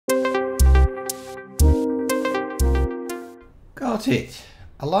got it.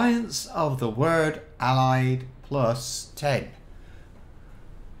 Alliance of the Word Allied plus 10.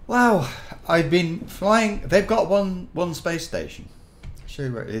 Wow, I've been flying. They've got one space station. I'll show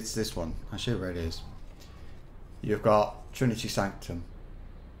you where it's this one. I'll show you where it is. You've got Trinity Sanctum.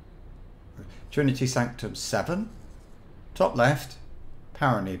 Trinity Sanctum 7. Top left,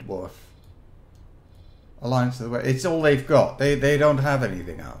 Paranid Wharf. Alliance of the Word. It's all they've got. They don't have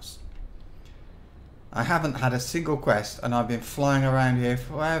anything else. I haven't had a single quest and I've been flying around here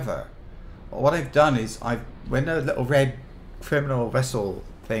forever. But what I've done is when a little red criminal vessel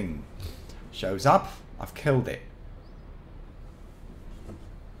thing shows up, I've killed it.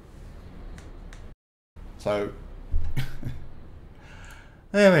 So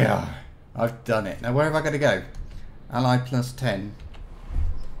there we are. I've done it. Now where have I got to go? Ally plus 10.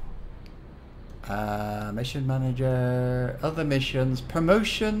 Mission manager, other missions,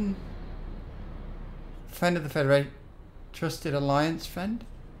 promotion, friend of the Federation, trusted alliance friend.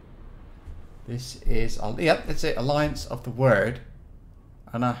 This is, yep, that's it, Alliance of the Word.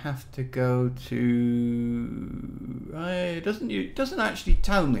 And I have to go to, it doesn't actually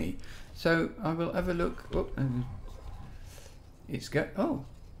tell me. So I will have a look. Oh, it's got, oh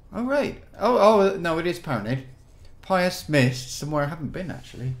right. Oh no, it is Paranid. Pious Mist, somewhere I haven't been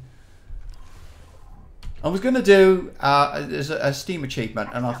actually. I was going to do a Steam achievement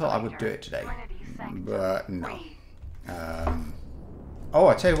and I thought I would do it today, but no. Oh,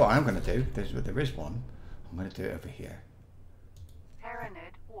 I tell you what I'm going to do. There is one. I'm going to do it over here.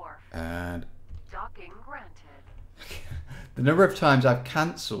 Paranid Wharf. And Docking granted. the number of times I've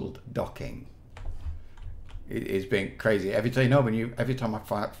cancelled docking is being crazy. Every time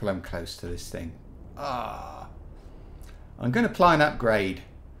I've flown close to this thing. I'm going to apply an upgrade.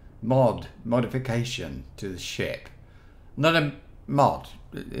 Modification to the ship. Not a mod,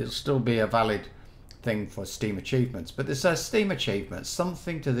 it'll still be a valid thing for Steam achievements, but this says Steam achievements,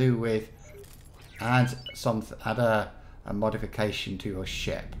 something to do with add a modification to your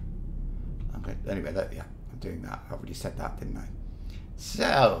ship. Anyway, I'm doing that. I already said that, didn't I?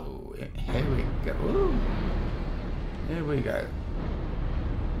 So here we go. Ooh. Here we go.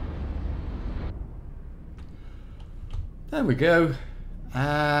 There we go.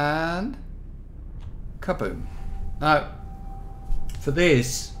 And kaboom. Now for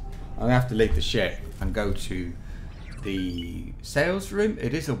this I'm gonna have to leave the ship and go to the sales room.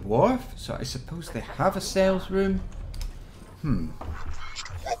 It is a wharf, so I suppose they have a sales room.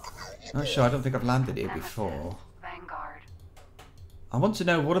 Not sure. I don't think I've landed here before. Vanguard. I want to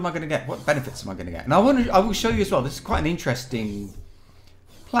know, what am I going to get? What benefits am I going to get? And I will show you as well. This is quite an interesting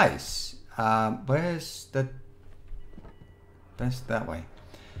place. Where's the... Best that way.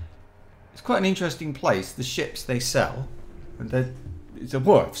 It's quite an interesting place. The ships they sell, and it's a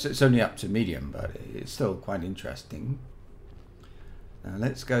wharf, so it's only up to medium, but it's still quite interesting. Now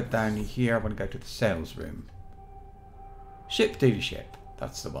let's go down here. I want to go to the sales room. Ship dealership.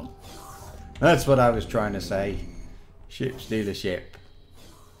 That's the one. That's what I was trying to say. Ship's dealership.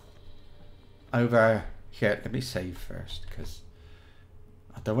 Over here. Let me save first because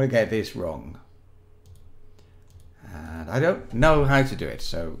I don't want to get this wrong. And I don't know how to do it,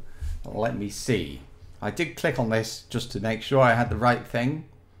 so let me see. I did click on this just to make sure I had the right thing.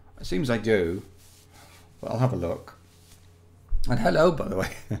 It seems I do, but I'll have a look. And hello, by the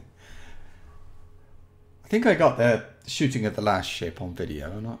way. I think I got the shooting of the last ship on video. I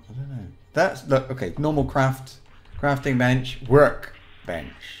don't know. That's, look, okay, normal crafting bench, work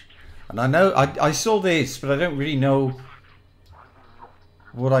bench. And I know, I saw this, but I don't really know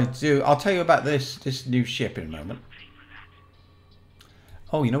what I do. I'll tell you about this new ship in a moment.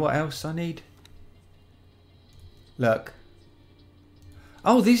 Oh, you know what else I need? Look.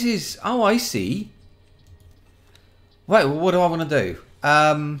 Oh, this is... Oh, I see. Wait, what do I want to do?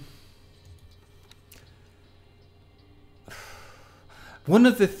 One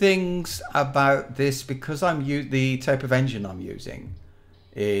of the things about this, because I'm the type of engine I'm using,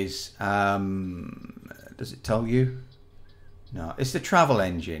 is... does it tell you? No, it's the travel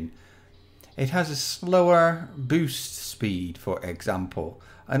engine. It has a slower boost speed, for example.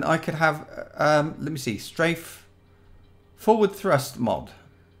 And I could have, let me see, strafe forward thrust mod.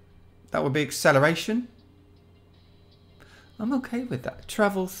 That would be acceleration. I'm okay with that.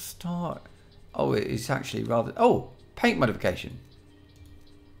 Travel start. Oh, it's actually rather, oh, paint modification.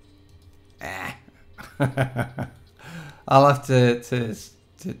 I'll have to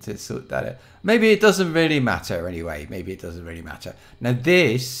sort that out. Maybe it doesn't really matter anyway. Maybe it doesn't really matter. Now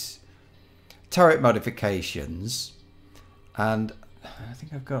this turret modifications, and I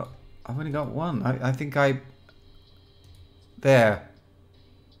think I've only got one. I think there.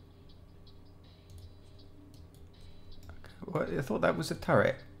 What? I thought that was a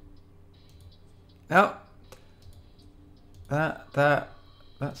turret. No.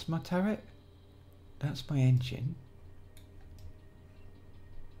 That's my turret. That's my engine.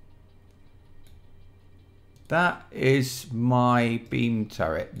 That is my beam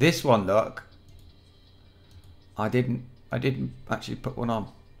turret. This one, look. I didn't actually put one on.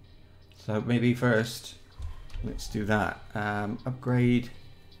 So maybe first, let's do that. Upgrade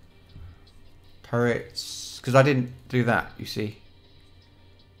turrets, because I didn't do that, you see.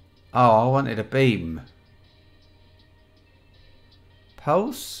 Oh, I wanted a beam.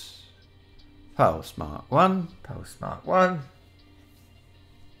 Pulse. Pulse Mark 1. Pulse Mark 1.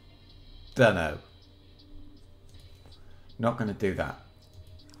 Dunno. Not going to do that.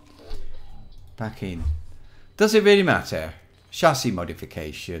 Back in. Does it really matter? Chassis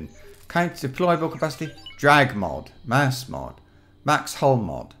modification. Count deployable capacity. Drag mod. Mass mod. Max hull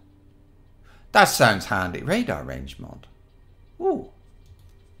mod. That sounds handy. Radar range mod. Ooh.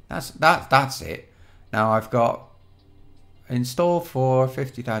 That's it. Now I've got install for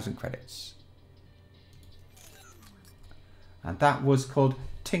 50,000 credits. And that was called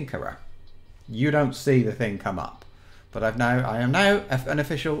Tinkerer. You don't see the thing come up. But I am now an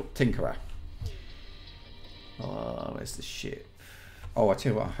official Tinkerer. Oh, where's the ship? Oh, I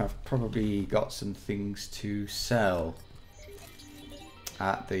tell you what, I have probably got some things to sell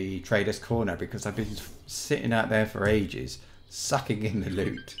at the Trader's Corner because I've been sitting out there for ages, sucking in the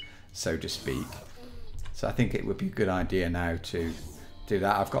loot, so to speak. So I think it would be a good idea now to do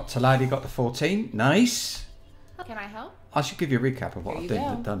that. I've got Taladi, got the 14. Nice. Can I help? I should give you a recap of what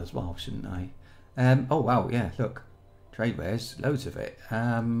I've done as well, shouldn't I? Oh, wow, yeah, look. Trade wares, loads of it.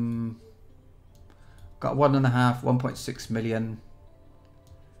 Got 1.5, 1.6 million.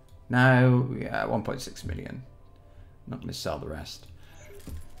 Now, yeah, 1.6 million. Not going to sell the rest.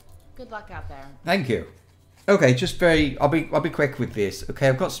 Good luck out there. Thank you. Okay, just very. I'll be quick with this. Okay,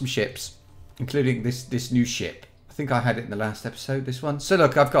 I've got some ships, including this new ship. I think I had it in the last episode. This one. So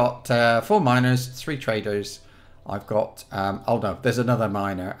look, I've got 4 miners, 3 traders. I've got. Oh no, there's another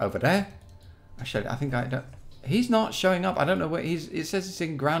miner over there. Actually, I think I don't. He's not showing up. I don't know where he's. It says it's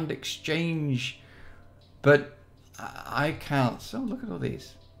in Grand Exchange, but I can't. So look at all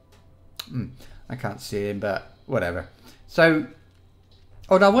these. I can't see him, but whatever. So,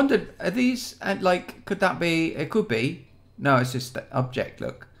 oh, and I wondered, are these like? Could that be? It could be. No, it's just the object.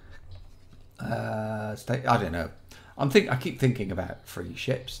 Look. I don't know. I keep thinking about free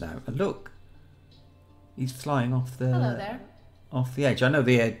ships now. And look, he's flying off the. Hello there. Off the edge. I know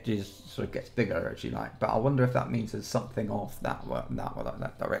the edge sort of gets bigger as you like, but I wonder if that means there's something off that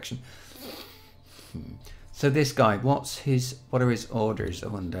direction. So this guy, what are his orders? I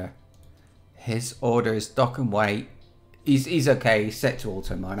wonder. His orders, dock and wait. He's okay. He's set to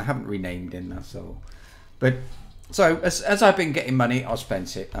auto mine. I haven't renamed him. That's all. But so as I've been getting money, I'll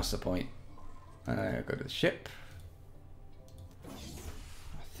spend it. That's the point. Go to the ship.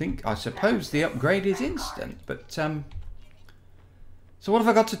 I suppose the upgrade is instant, but so what have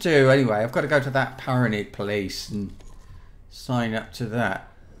I got to do anyway? I've got to go to that Paranid place and sign up to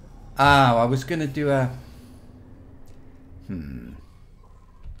that. Oh, I was going to do a...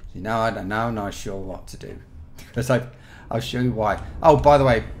 See, now I'm not sure what to do. Because I'll show you why. Oh, by the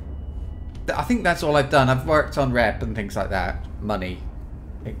way, I think that's all I've done. I've worked on rep and things like that. Money,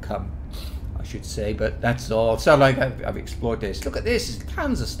 income, I should say. But that's all. So like I've explored this. Look at this. There's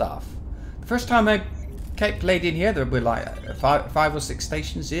tons of stuff. The first time I played in here, there were like 5 or 6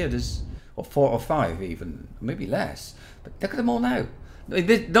 stations here. Or 4 or 5 even, maybe less. But look at them all now.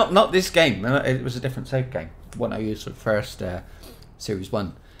 Not this game. It was a different save game. One I used for the first Series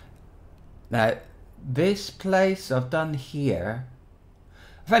 1. Now, this place I've done here.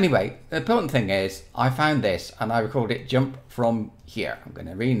 But anyway, the important thing is I found this and I called it Jump From Here. I'm going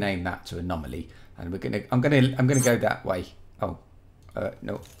to rename that to Anomaly, and I'm going to go that way. Oh,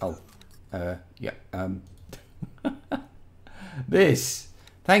 no. Oh, yeah. This.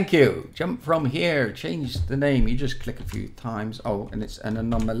 Thank you. Jump From Here. Change the name. You just click a few times. Oh, and it's an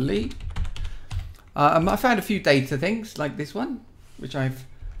anomaly. I found a few data things like this one, which I've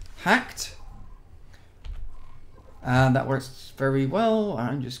hacked. And that works very well.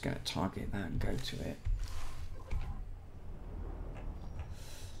 I'm just going to target that and go to it.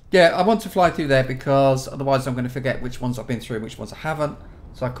 Yeah, I want to fly through there because otherwise I'm going to forget which ones I've been through and which ones I haven't.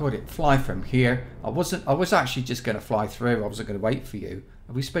 So I called it Fly From Here. I was actually just going to fly through. I wasn't going to wait for you.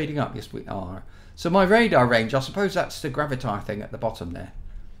 Are we speeding up? Yes, we are. So my radar range, I suppose that's the gravitar thing at the bottom there.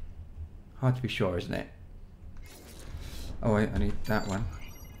 Hard to be sure, isn't it? Oh, wait, I need that one.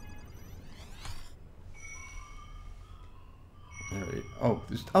 Oh,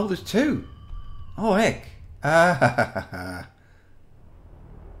 there's 2. Oh, heck. No,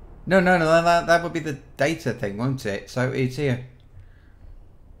 that would be the data thing, won't it? So it's here.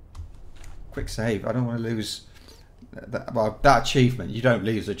 Quick save. I don't want to lose that, well, that achievement. You don't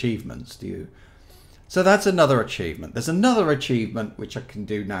lose achievements, do you? So that's another achievement. There's another achievement which I can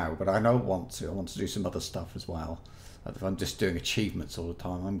do now, but I don't want to. I want to do some other stuff as well. If I'm just doing achievements all the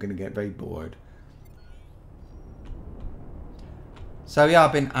time, I'm going to get very bored. So yeah,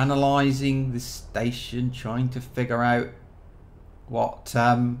 I've been analysing this station, trying to figure out what,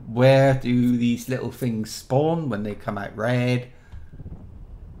 where do these little things spawn when they come out red,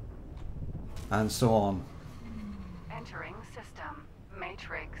 and so on. Entering system.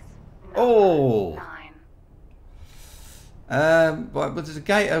 Matrix. Oh! 9. But there's a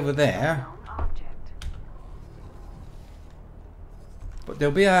gate over there. Unknown object. But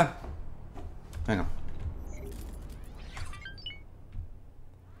there'll be a... Hang on.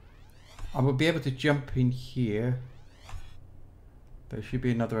 I will be able to jump in here. There should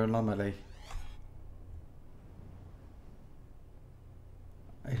be another anomaly.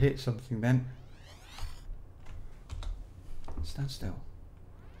 I hit something then. Stand still.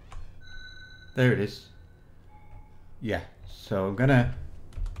 There it is. Yeah, so I'm gonna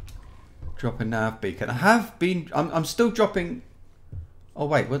drop a nav beacon. I have been... I'm still dropping... Oh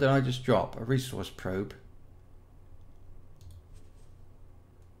wait, what did I just drop? A resource probe.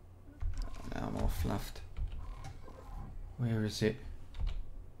 Now I'm all fluffed. Where is it?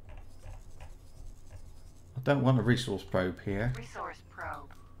 I don't want a resource probe here. Resource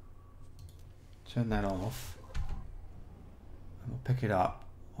probe. Turn that off. And we'll pick it up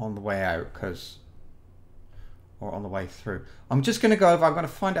on the way out, because... Or on the way through. I'm just going to go over. I'm going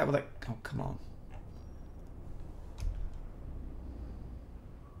to find out what that... Oh, come on.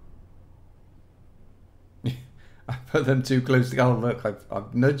 I put them too close together. Oh, look,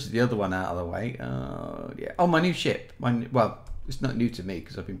 I've nudged the other one out of the way. Oh, yeah. Oh, my new ship. Well, it's not new to me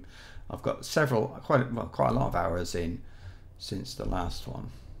because I've got quite a lot of hours in since the last one.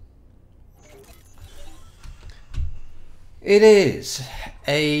 It is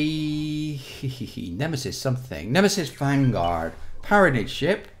a Nemesis something. Nemesis Vanguard Paranid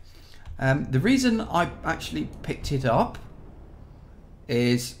ship. The reason I actually picked it up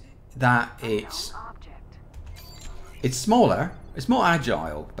is that it's smaller. It's more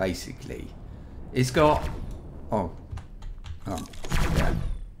agile, basically. It's got... Oh. Yeah.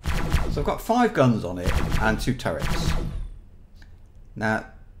 So I've got 5 guns on it and 2 turrets. Now,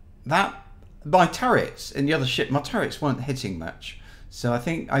 my turrets in the other ship, my turrets weren't hitting much. So I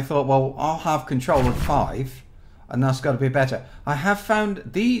thought, well, I'll have control of 5, and that's got to be better. I have found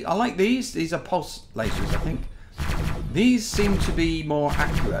these. I like these. These are pulse lasers, I think. These seem to be more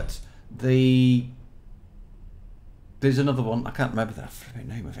accurate. There's another one. I can't remember the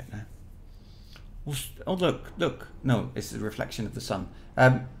name of it now. Oh, look. No, it's the reflection of the sun.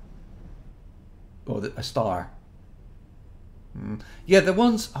 Or a star. Yeah, the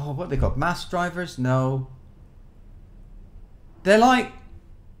ones... Oh, what are they called? Mass drivers? No. They're like...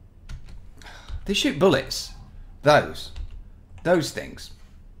 They shoot bullets. Those things.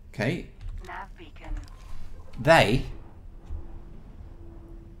 Okay. Nav beacon.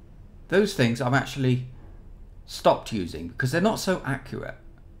 Those things I've actually stopped using because they're not so accurate.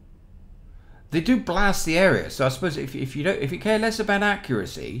 They do blast the area, so I suppose if you care less about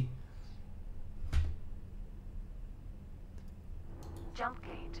accuracy... Jump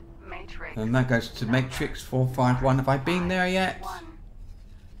gate. Matrix. And that goes to Matrix 451. Have I been there yet? 1.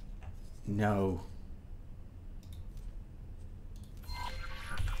 No.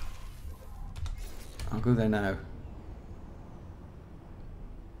 I'll go there now.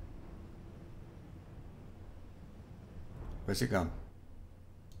 Where's it gone?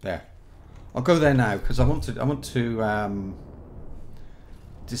 There. I'll go there now because I want to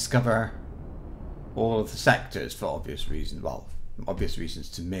discover all of the sectors for obvious reasons. Well, obvious reasons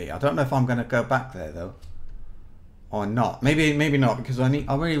to me. I don't know if I'm going to go back there though, or not. Maybe not, because I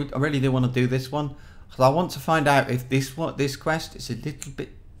really do want to do this one because I want to find out if this quest is a little bit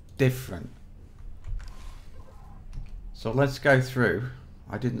different. So let's go through.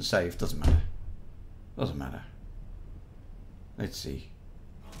 I didn't save. Doesn't matter. Doesn't matter. Let's see.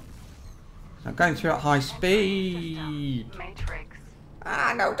 So I'm going through at high speed. Matrix.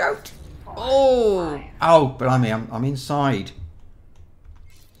 Ah, no, don't. 4, Oh, 5. oh, blimey, I'm inside.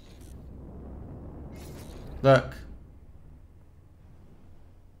 Look.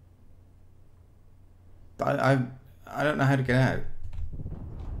 But I don't know how to get out.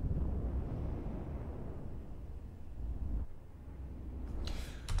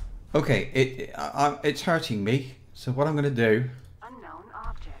 Okay, it's hurting me. So what I'm going to do... Unknown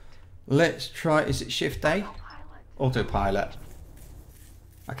object. Let's try, is it Shift A? Autopilot. Autopilot.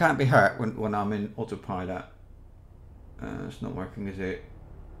 I can't be hurt when I'm in autopilot. It's not working, is it?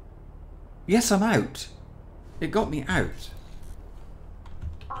 Yes, I'm out. It got me out.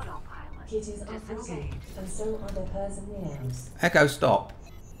 Autopilot. Kitties are busy, and so are their purrs and meows. Echo, stop.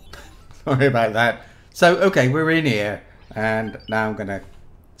 Sorry about that. So, okay, we're in here. And now I'm going to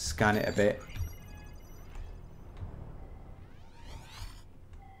scan it a bit.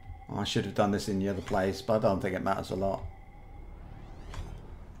 I should have done this in the other place, but I don't think it matters a lot.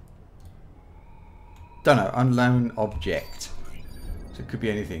 Don't know, unknown object. So it could be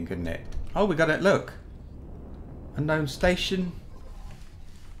anything, couldn't it? Oh, we got it, look. Unknown station.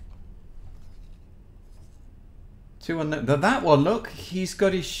 Two unknown. That one, look, he's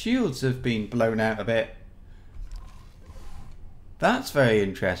got his shields have been blown out a bit. That's very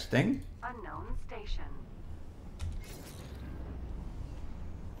interesting. Unknown station.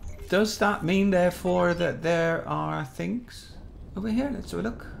 Does that mean, therefore, that there are things over here? Let's have a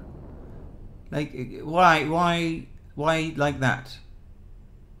look. Like, why like that?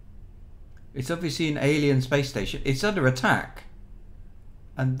 It's obviously an alien space station. It's under attack.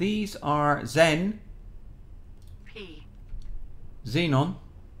 And these are Zen, P. Xenon.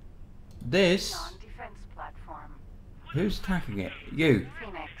 This, Non-defense platform. who's attacking it? You.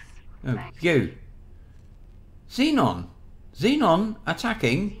 Phoenix. Oh, Next. you. Xenon. Xenon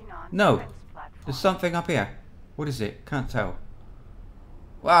attacking? Xenon No. defense platform. There's something up here. What is it? Can't tell.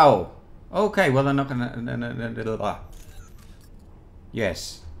 Wow. Okay, well, I'm not gonna...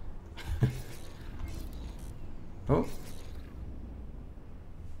 Yes. Oh.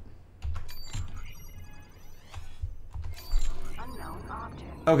 Unknown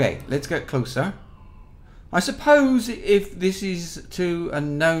object. Okay, let's get closer. I suppose if this is to a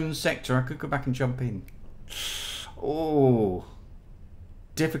known sector, I could go back and jump in. Oh.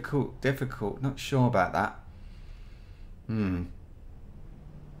 Difficult, difficult. Not sure about that.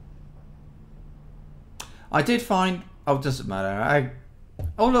 I did find... Oh, it doesn't matter.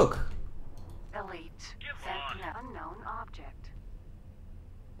 Oh, look. Elite. Sentinel. Unknown object.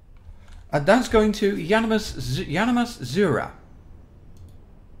 And that's going to Yanimus Zura.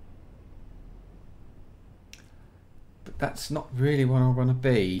 But that's not really what I want to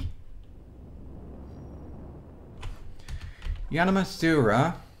be. Yanimus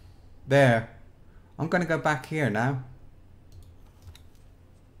Zura. There. I'm going to go back here now.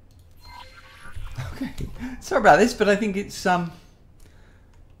 Okay. Sorry about this, but I think it's I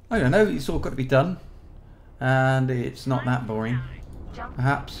don't know, it's all got to be done. And it's not that boring. Jump.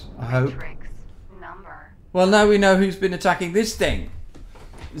 Perhaps. I hope. Matrix. Number. Well, now we know who's been attacking this thing.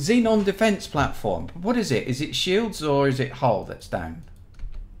 Xenon defense platform. What is it? Is it shields or is it hull that's down?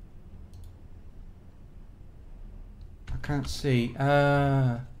 I can't see.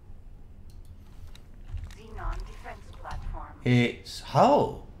 Xenon defense platform. It's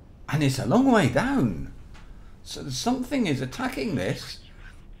hull. And it's a long way down. So something is attacking this.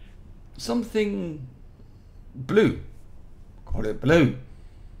 Something blue. Call it blue.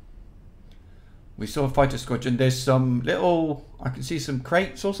 We saw a fighter squadron. There's some little... I can see some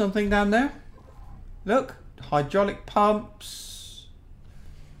crates or something down there. Look. Hydraulic pumps.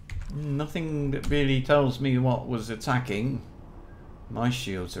 Nothing that really tells me what was attacking. My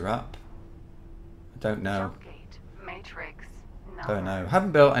shields are up. I don't know. Jump gate. Matrix. Don't know.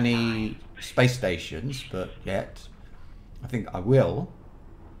 Haven't built any space stations, but yet. I think I will.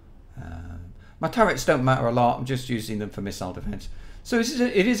 My turrets don't matter a lot. I'm just using them for missile defense. So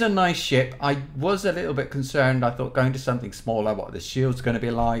it is a nice ship. I was a little bit concerned. I thought going to something smaller, what are the shields going to be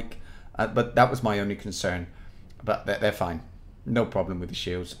like? But that was my only concern. But they're fine. No problem with the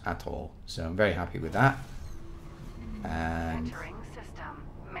shields at all. So I'm very happy with that. And Entering system.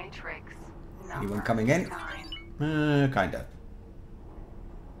 Matrix. anyone Number coming in? 9. Kind of.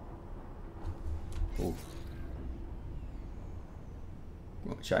 Ooh.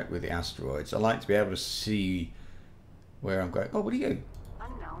 Watch out with the asteroids. I like to be able to see where I'm going. Oh, what are you?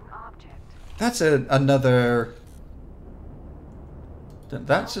 Unknown object. That's another...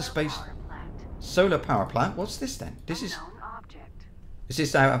 That's a space... Power plant. Solar power plant. What's this then? This is... Unknown object. Is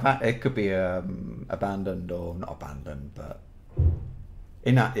this out of... It could be abandoned or not abandoned, but...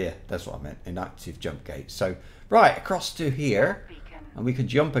 Yeah, that's what I meant. Inactive jump gate. So, right, across to here. Beacon. And we can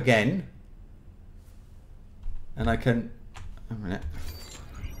jump again. And I can... A minute.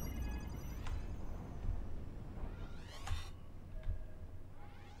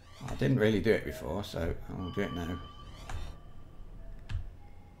 I didn't really do it before, so I'll do it now.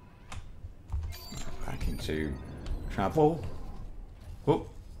 Back into travel. Oh.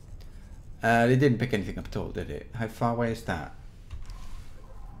 It didn't pick anything up at all, did it? How far away is that?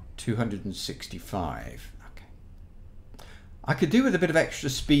 265. Okay. I could do with a bit of extra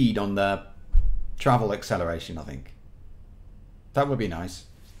speed on the travel acceleration, I think. That would be nice.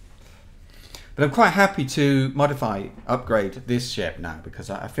 But I'm quite happy to upgrade this ship now, because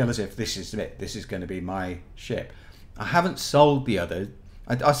I feel as if this is it. This is going to be my ship. I haven't sold the other.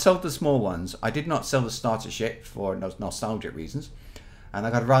 I sold the small ones. I did not sell the starter ship for nostalgic reasons. And I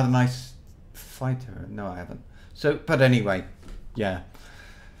got a rather nice fighter. No, I haven't. So, but anyway, yeah.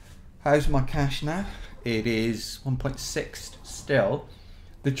 How's my cash now? It is 1.6 still.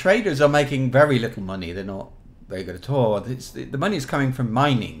 The traders are making very little money. They're not very good at all. The money is coming from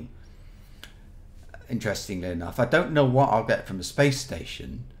mining. Interestingly enough, I don't know what I'll get from a space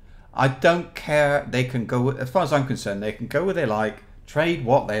station. I don't care. They can go, as far as I'm concerned, they can go where they like, trade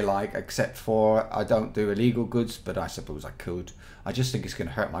what they like, except for I don't do illegal goods, but I suppose I could. I just think it's going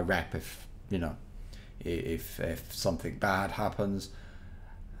to hurt my rep if, you know, if something bad happens.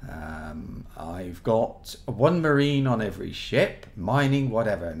 I've got one marine on every ship, mining,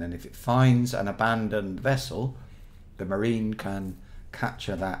 whatever, and then if it finds an abandoned vessel, the marine can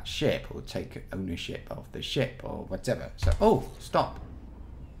capture that ship or take ownership of the ship or whatever. So, oh, stop.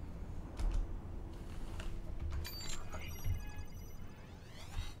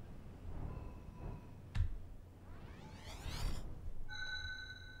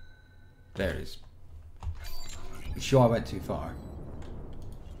 There it is. I'm sure I went too far.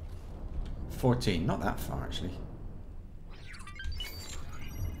 14, not that far actually.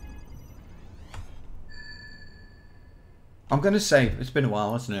 I'm going to save. It's been a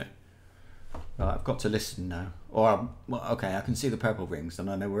while, hasn't it? Well, I've got to listen now. Or, well, okay, I can see the purple rings and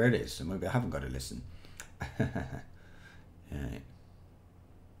I know where it is, so maybe I haven't got to listen. Yeah.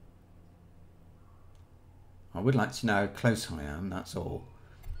 I would like to know how close I am, that's all.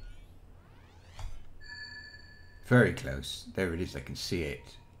 Very close. There it is, I can see it.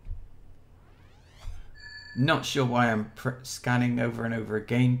 Not sure why I'm scanning over and over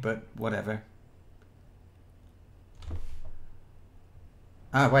again, but whatever.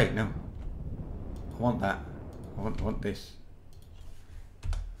 Ah, wait, no. I want that. I want this.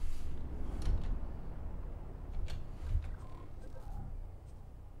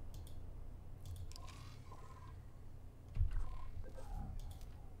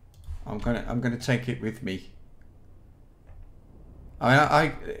 I'm gonna take it with me.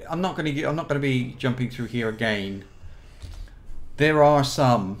 I'm not gonna be jumping through here again. There are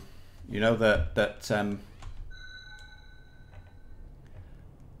some, you know, that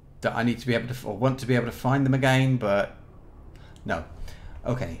I need to be able to, or want to be able to find them again, but no.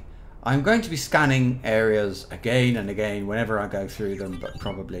 Okay, I'm going to be scanning areas again and again whenever I go through them, but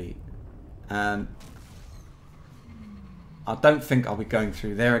probably, I don't think I'll be going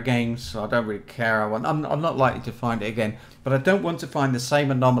through there again, so I don't really care. I'm not likely to find it again, but I don't want to find the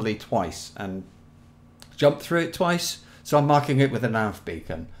same anomaly twice and jump through it twice, so I'm marking it with a nav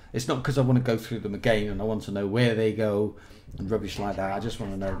beacon. It's not because I want to go through them again and I want to know where they go and rubbish like that. I just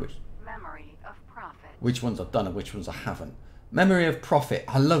want to know which ones I've done and which ones I haven't. Memory of Prophet.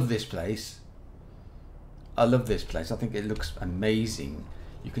 I love this place. I love this place. I think it looks amazing.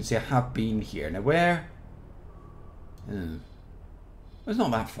 You can see I have been here. Now where? It's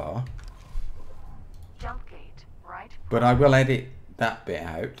not that far. Jump gate, right? But I will edit that bit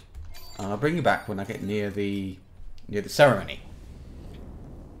out and I'll bring you back when I get near the ceremony.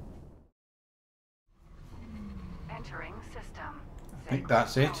 Entering system. I think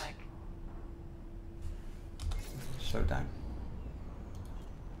that's it. Slow down.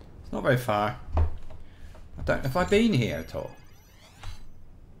 It's not very far. I don't know if I've been here at all.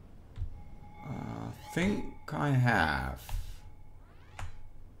 I think I have.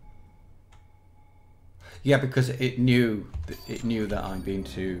 Yeah, because it knew that I've been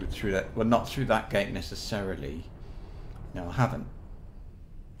through that. Well, not through that gate necessarily. No, I haven't.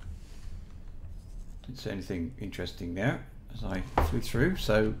 Didn't see anything interesting there as I flew through.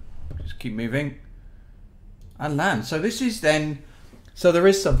 So just keep moving and land. So this is then. So there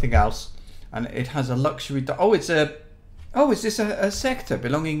is something else, and it has a luxury. Oh, it's a. Oh, is this a sector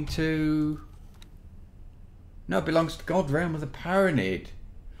belonging to? No, it belongs to God Realm of the Paranid.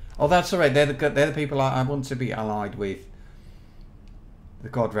 Oh, that's all right. They're the people I want to be allied with. The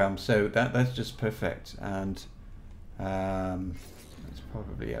God Realm. So that's just perfect, and it's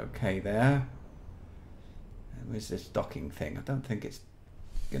probably okay there. Where's this docking thing? I don't think it's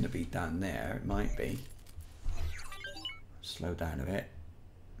going to be down there. It might be. Slow down a bit.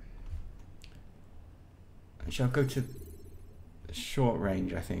 I shall go to short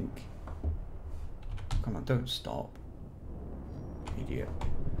range, I think. Come on, don't stop. Idiot.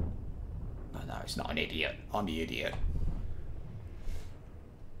 Oh, no, it's not an idiot. I'm the idiot.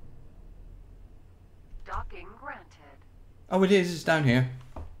 Unlocking granted. Oh, it is. It's down here.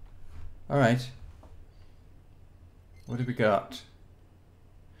 All right. What have we got?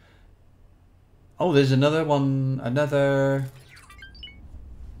 Oh, there's another one. I've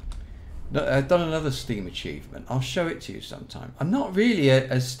done another Steam achievement. I'll show it to you sometime. I'm not really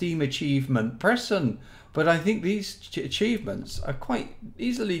a Steam achievement person, but I think these achievements are quite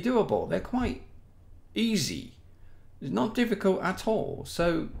easily doable. They're quite easy. It's not difficult at all.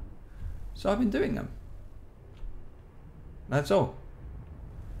 So I've been doing them. That's all.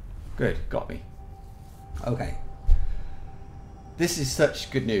 Good, got me. Okay. This is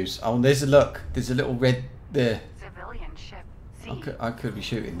such good news. Oh, and there's a look. There's a little red there. Civilian ship. C. I could be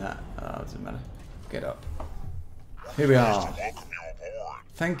shooting that. Oh, doesn't matter. Get up. Here we are.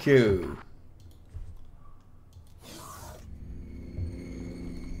 Thank you.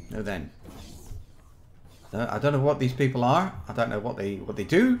 Now then. I don't know what these people are. I don't know what they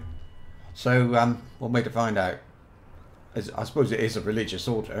do. So one way to find out is, I suppose it is a religious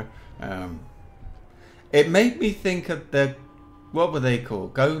order. It made me think of the, what were they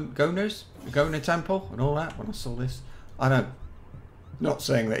called? Goners? The Goner Temple and all that when I saw this. I don't, not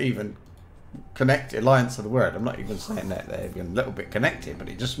saying they're even connected, alliance of the word. I'm not even saying that they're even a little bit connected, but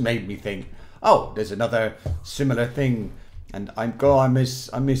it just made me think, oh, there's another similar thing. And I miss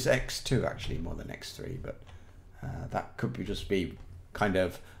X2 actually more than X3, but that could be just be kind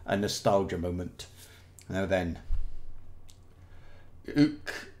of a nostalgia moment. Now then,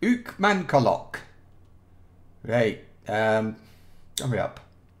 Ook Mankolok. Right, hurry up.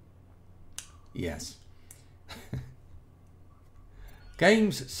 Yes.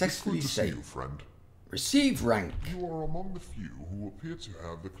 Games successfully It's good to see saved. you, friend. Receive rank. You are among the few who appear to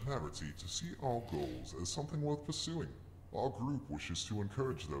have the clarity to see our goals as something worth pursuing. Our group wishes to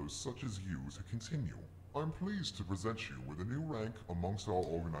encourage those such as you to continue. I'm pleased to present you with a new rank amongst our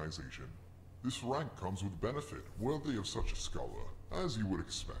organization. This rank comes with benefit worthy of such a scholar. As you would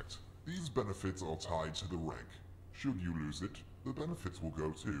expect, these benefits are tied to the rank. Should you lose it, the benefits will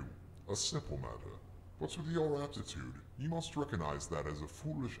go too. A simple matter. But with your aptitude, you must recognize that as a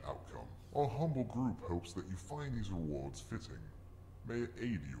foolish outcome. Our humble group hopes that you find these rewards fitting. May it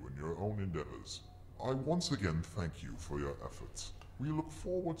aid you in your own endeavors. I once again thank you for your efforts. We look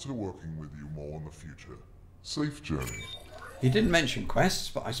forward to working with you more in the future. Safe journey. He didn't mention quests,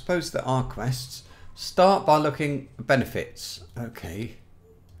 but I suppose there are quests. Start by looking at benefits. Okay.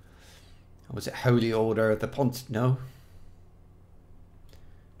 Was it Holy Order of the Pont? No.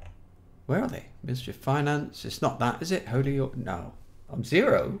 Where are they? Ministry of Finance. It's not that, is it? Holy Order? No. I'm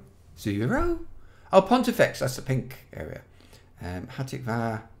Zero. Zero? Oh, Pontifex. That's the pink area.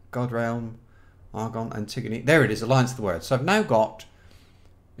 Hatikva, Godrealm, Argon, Antigone. There it is. Alliance of the Word. So I've now got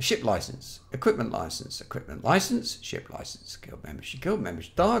a ship license, equipment license, ship license, guild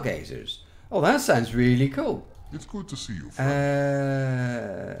membership, stargazers. Oh, that sounds really cool. It's good to see you,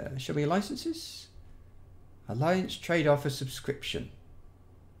 friend. Show me your licenses. Alliance trade offer subscription.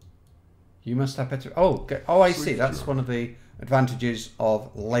 You must have better. Oh, I see. That's one of the advantages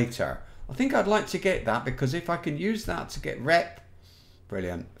of later. I think I'd like to get that because if I can use that to get rep,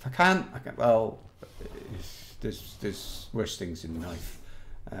 brilliant. If I can't, I can. Well, there's worse things in life.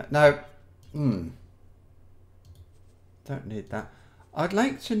 Now, don't need that. I'd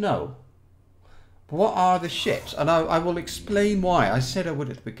like to know what are the ships, and I will explain why. I said I would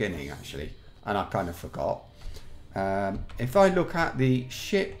at the beginning, actually, and I kind of forgot. If I look at the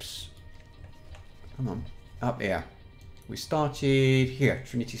ships, come on, up here. We started here,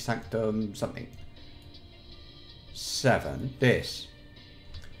 Trinity Sanctum something. 7. This.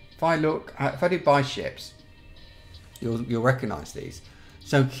 If I look at, if I do buy ships, you'll recognise these.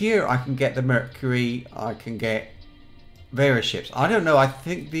 So here I can get the Mercury, I can get various ships. I don't know, I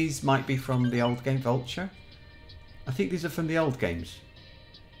think these might be from the old game, Vulture. I think these are from the old games.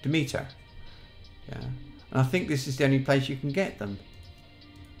 Demeter. Yeah. And I think this is the only place you can get them.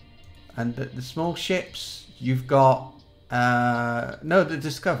 And the small ships, you've got no, the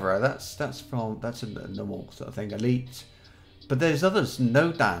Discoverer, that's a normal sort of thing, Elite. But there's others,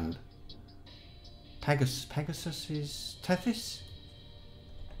 Nodan. Pegasus is Tethys?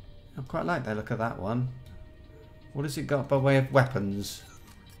 I quite like the look of that one. What has it got by way of weapons?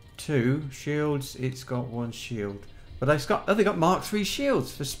 2 shields. It's got 1 shield, but it's got they got Mark 3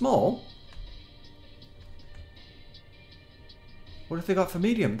 shields for small. What have they got for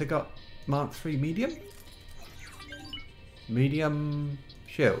medium? They got Mark 3 medium. Medium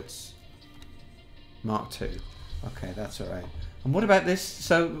shields. Mark 2. Okay, that's all right. And what about this?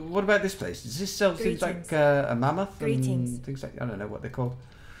 So, what about this place? Does this sell things like a mammoth and things like, I don't know what they're called.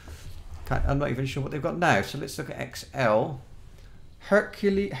 I'm not even sure what they've got now. So let's look at XL.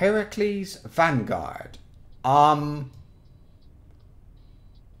 Heracles Vanguard. That's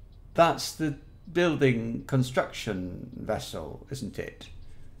the building construction vessel, isn't it?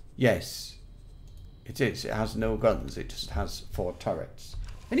 Yes, it is. It has no guns. It just has 4 turrets.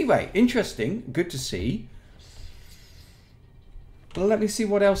 Anyway, interesting. Good to see. Well, let me see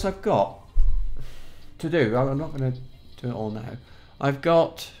what else I've got to do. I'm not going to do it all now. I've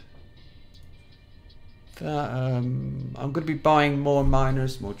got... I'm going to be buying more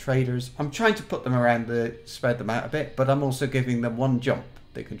miners, more traders. I'm trying to put them around spread them out a bit, but I'm also giving them 1 jump.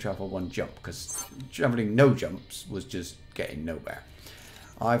 They can travel 1 jump, because traveling no jumps was just getting nowhere.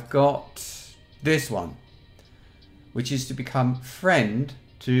 I've got this one, which is to become friend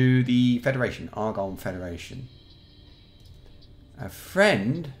to the Federation, Argon Federation. A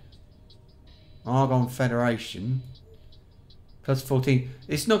friend, Argon Federation, plus 14.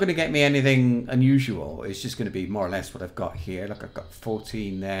 It's not going to get me anything unusual. It's just going to be more or less what I've got here. Look, I've got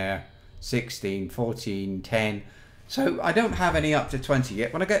 14 there, 16, 14, 10. So I don't have any up to 20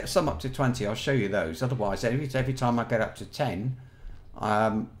 yet. When I get some up to 20, I'll show you those. Otherwise, every time I get up to 10,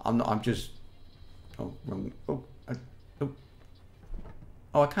 I'm just... Oh, wrong.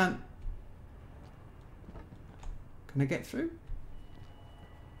 Oh, I can't... Can I get through?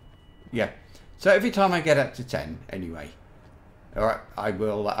 Yeah. So every time I get up to 10, anyway, all right, I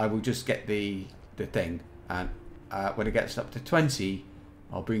will just get the thing, and when it gets up to 20,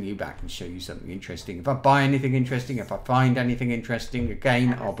 I'll bring you back and show you something interesting. If I buy anything interesting, if I find anything interesting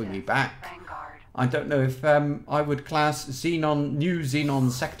again, I'll bring you back. Vanguard. I don't know if I would class new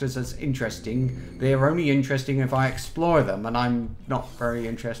Xenon sectors as interesting. They are only interesting if I explore them, and I'm not very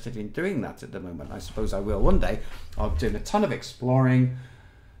interested in doing that at the moment. I suppose I will one day. I'm doing a ton of exploring.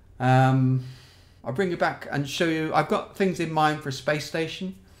 I'll bring you back and show you. I've got things in mind for a space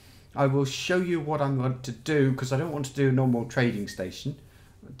station. I will show you what I'm going to do, because I don't want to do a normal trading station.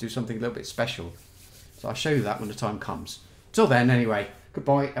 I'll do something a little bit special. So I'll show you that when the time comes. Till then, anyway,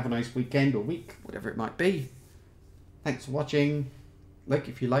 goodbye. Have a nice weekend or week, whatever it might be. Thanks for watching. Like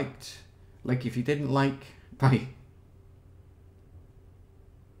if you liked. Like if you didn't like. Bye.